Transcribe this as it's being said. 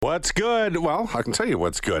What's good? Well, I can tell you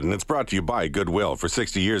what's good, and it's brought to you by Goodwill. For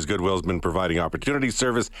 60 years, Goodwill's been providing opportunity,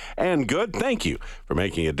 service, and good. Thank you for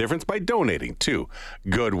making a difference by donating to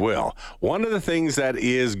Goodwill. One of the things that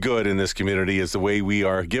is good in this community is the way we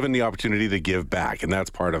are given the opportunity to give back, and that's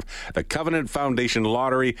part of the Covenant Foundation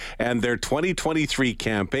Lottery and their 2023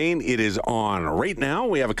 campaign. It is on right now.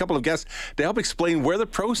 We have a couple of guests to help explain where the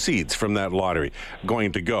proceeds from that lottery are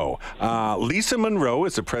going to go. Lisa Monroe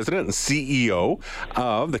is the president and CEO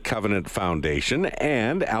of the Covenant Foundation,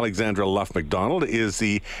 and Alexandra Luff McDonald is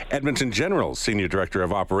the Edmonton General's Senior Director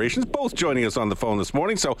of Operations, both joining us on the phone this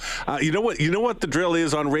morning. So you know what the drill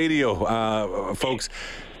is on radio, folks.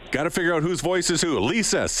 Got to figure out whose voice is who.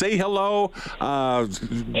 Lisa, say hello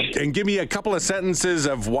and give me a couple of sentences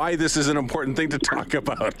of why this is an important thing to talk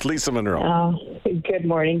about. Lisa Monroe. Good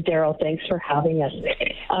morning, Daryl. Thanks for having us.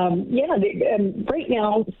 Right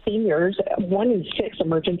now, seniors, 1 in 6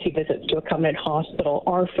 emergency visits to a Covenant hospital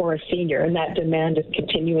are for a senior, and that demand is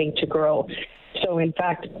continuing to grow. So, in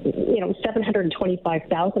fact,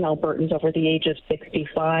 725,000 Albertans over the age of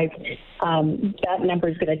 65, that number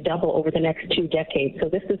is going to double over the next 2 decades. So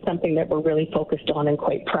this is something that we're really focused on and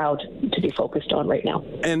quite proud to be focused on right now.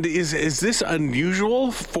 And is this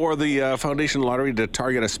unusual for the Foundation Lottery to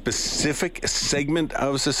target a specific segment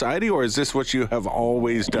of society, or is this what you have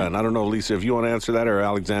always done? I don't know, Lisa, if you want to answer that, or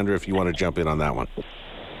Alexandra, if you want to jump in on that one.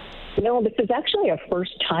 No, this is actually a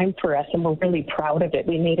first time for us, and we're really proud of it.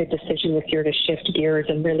 We made a decision this year to shift gears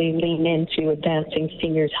and really lean into advancing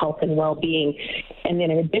seniors' health and well-being. And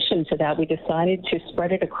then in addition to that, we decided to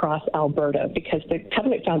spread it across Alberta because the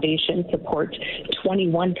Covenant Foundation supports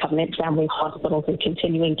 21 Covenant family hospitals and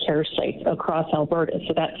continuing care sites across Alberta.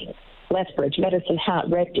 So that's Lethbridge, Medicine Hat,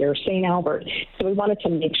 Red Deer, St. Albert. So we wanted to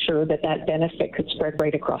make sure that benefit could spread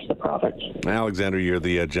right across the province. Alexandra, you're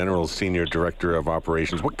the General's Senior Director of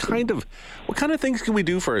Operations. What kind of things can we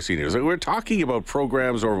do for our seniors? We're talking about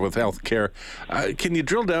programs or with health care. Can you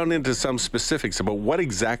drill down into some specifics about what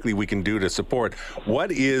exactly we can do to support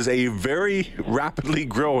what is a very rapidly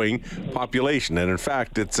growing population? And in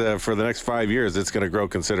fact, it's for the next 5 years, it's going to grow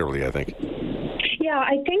considerably, I think. Yeah,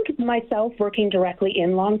 I think myself working directly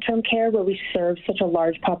in long-term care where we serve such a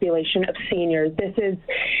large population of seniors, this is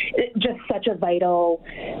just such a vital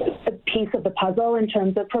piece of the puzzle in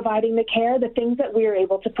terms of providing the care. The things that we are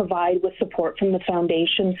able to provide with support from the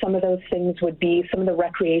foundation, some of those things would be some of the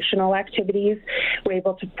recreational activities we're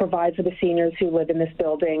able to provide for the seniors who live in this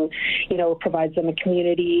building, provides them a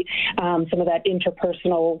community, some of that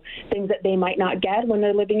interpersonal things that they might not get when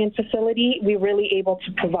they're living in facility. We're really able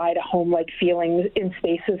to provide a home-like feeling in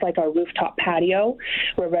spaces like our rooftop patio,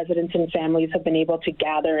 where residents and families have been able to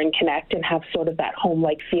gather and connect and have sort of that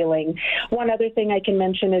home-like feeling. One other thing I can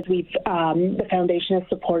mention is the foundation has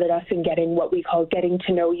supported us in getting what we call getting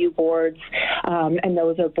to know you boards, and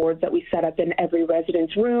those are boards that we set up in every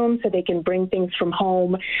resident's room so they can bring things from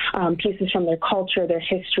home, pieces from their culture, their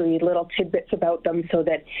history, little tidbits about them so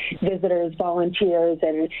that visitors, volunteers,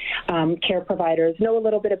 and care providers know a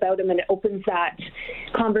little bit about them, and it opens that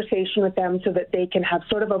conversation with them so that they can have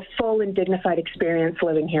sort of a full and dignified experience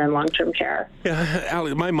living here in long-term care. Yeah,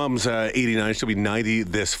 Ali, my mom's 89. She'll be 90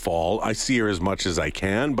 this fall. I see her as much as I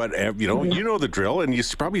can, but you know the drill, and you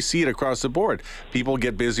probably see it across the board. People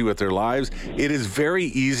get busy with their lives. It is very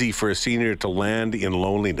easy for a senior to land in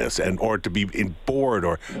loneliness or to be bored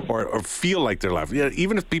or feel like they're left. Yeah,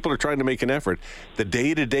 even if people are trying to make an effort, the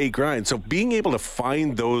day-to-day grind. So being able to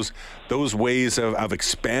find those ways of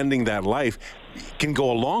expanding that life can go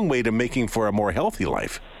a long way to making for a more healthy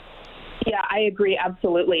life. Yeah, I agree,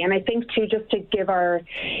 absolutely. And I think, too, just to give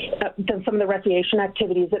some of the recreation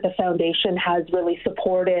activities that the foundation has really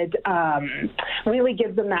supported, really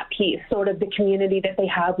gives them that piece, sort of the community that they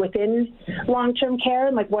have within long-term care.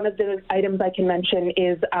 And like one of the items I can mention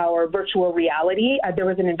is our virtual reality. There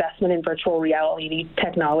was an investment in virtual reality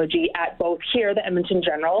technology at both here, the Edmonton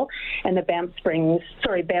General, and the Banff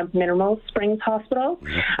Mineral Springs Hospital.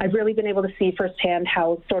 I've really been able to see firsthand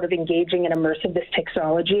how sort of engaging and immersive this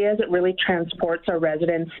technology is. It really transports our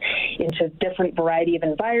residents into different variety of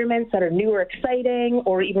environments that are new or exciting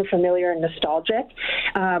or even familiar and nostalgic.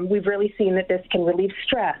 We've really seen that this can relieve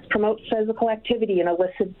stress, promote physical activity, and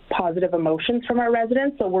elicit positive emotions from our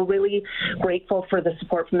residents. So we're really grateful for the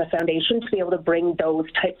support from the foundation to be able to bring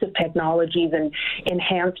those types of technologies and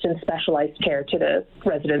enhanced and specialized care to the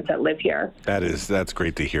residents that live here. That's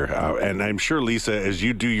great to hear. And I'm sure, Lisa, as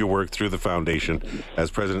you do your work through the foundation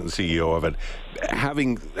as president and CEO of it,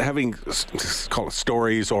 having call it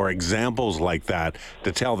stories or examples like that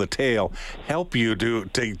to tell the tale help you to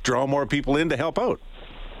draw more people in to help out.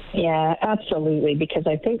 Yeah, absolutely, because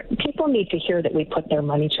I think people need to hear that we put their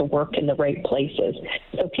money to work in the right places.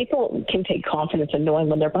 So people can take confidence in knowing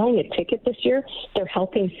when they're buying a ticket this year, they're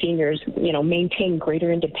helping seniors, maintain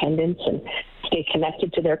greater independence and stay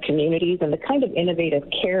connected to their communities. And the kind of innovative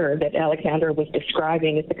care that Alexandra was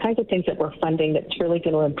describing is the kinds of things that we're funding that's really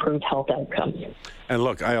going to improve health outcomes. And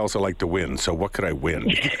look, I also like to win, so what could I win?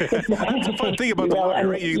 That's the fun thing about the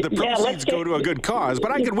lottery. The proceeds go to a good cause,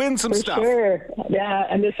 but I could win some stuff. Sure. Yeah,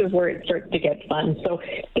 and this is where it starts to get fun. So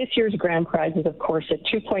this year's grand prize is, of course, a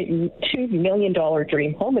 $2.2 million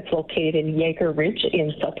dream home. It's located in Jaeger Ridge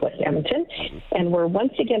in southwest Edmonton. And we're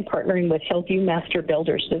once again partnering with Hillview Master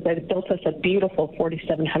Builders. So they've built us a beautiful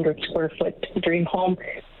 4,700 square foot dream home,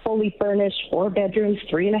 fully furnished, 4 bedrooms,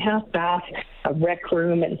 3.5 baths, a rec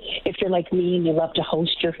room. And if you're like me and you love to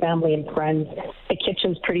host your family and friends, the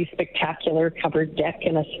kitchen's pretty spectacular, covered deck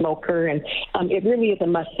and a smoker. And it really is a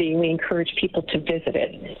must-see. We encourage people to visit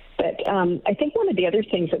it. But I think one of the other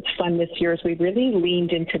things that's fun this year is we really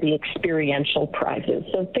leaned into the experiential prizes.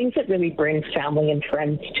 So things that really bring family and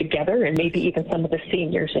friends together, and maybe even some of the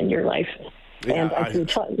seniors in your life. Yeah, and I can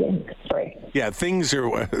tell you, sorry. Yeah, things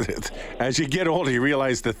are, as you get older, you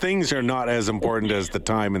realize the things are not as important as the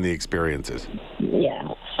time and the experiences. Yeah,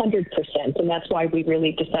 100%. And that's why we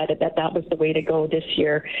really decided that was the way to go this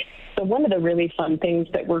year. So one of the really fun things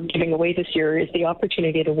that we're giving away this year is the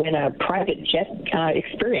opportunity to win a private jet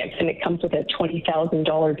experience, and it comes with a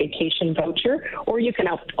 $20,000 vacation voucher, or you can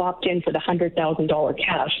opt in for the $100,000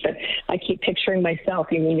 cash. But I keep picturing myself,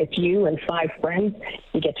 if you and 5 friends,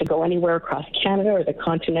 you get to go anywhere across Canada or the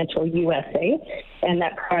continental USA, and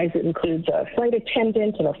that prize includes a flight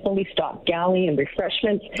attendant and a fully stocked galley and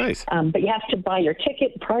refreshments. Nice. But you have to buy your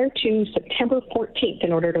ticket prior to September 14th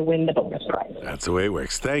in order to win the bonus prize. That's the way it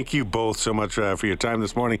works. Thank you both so much for your time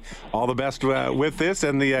this morning. All the best with this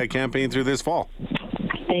and the campaign through this fall.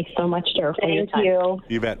 Thanks so much, Sarah, for your time. Thank you.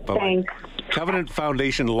 You bet. Bye-bye. Thanks.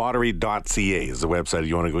 CovenantFoundationLottery.ca is the website. If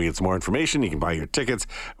you want to go get some more information, you can buy your tickets.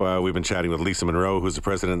 We've been chatting with Lisa Monroe, who's the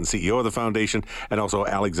president and CEO of the foundation, and also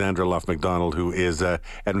Alexandra Luff McDonald, who is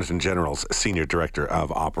Edmonton General's Senior Director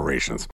of Operations.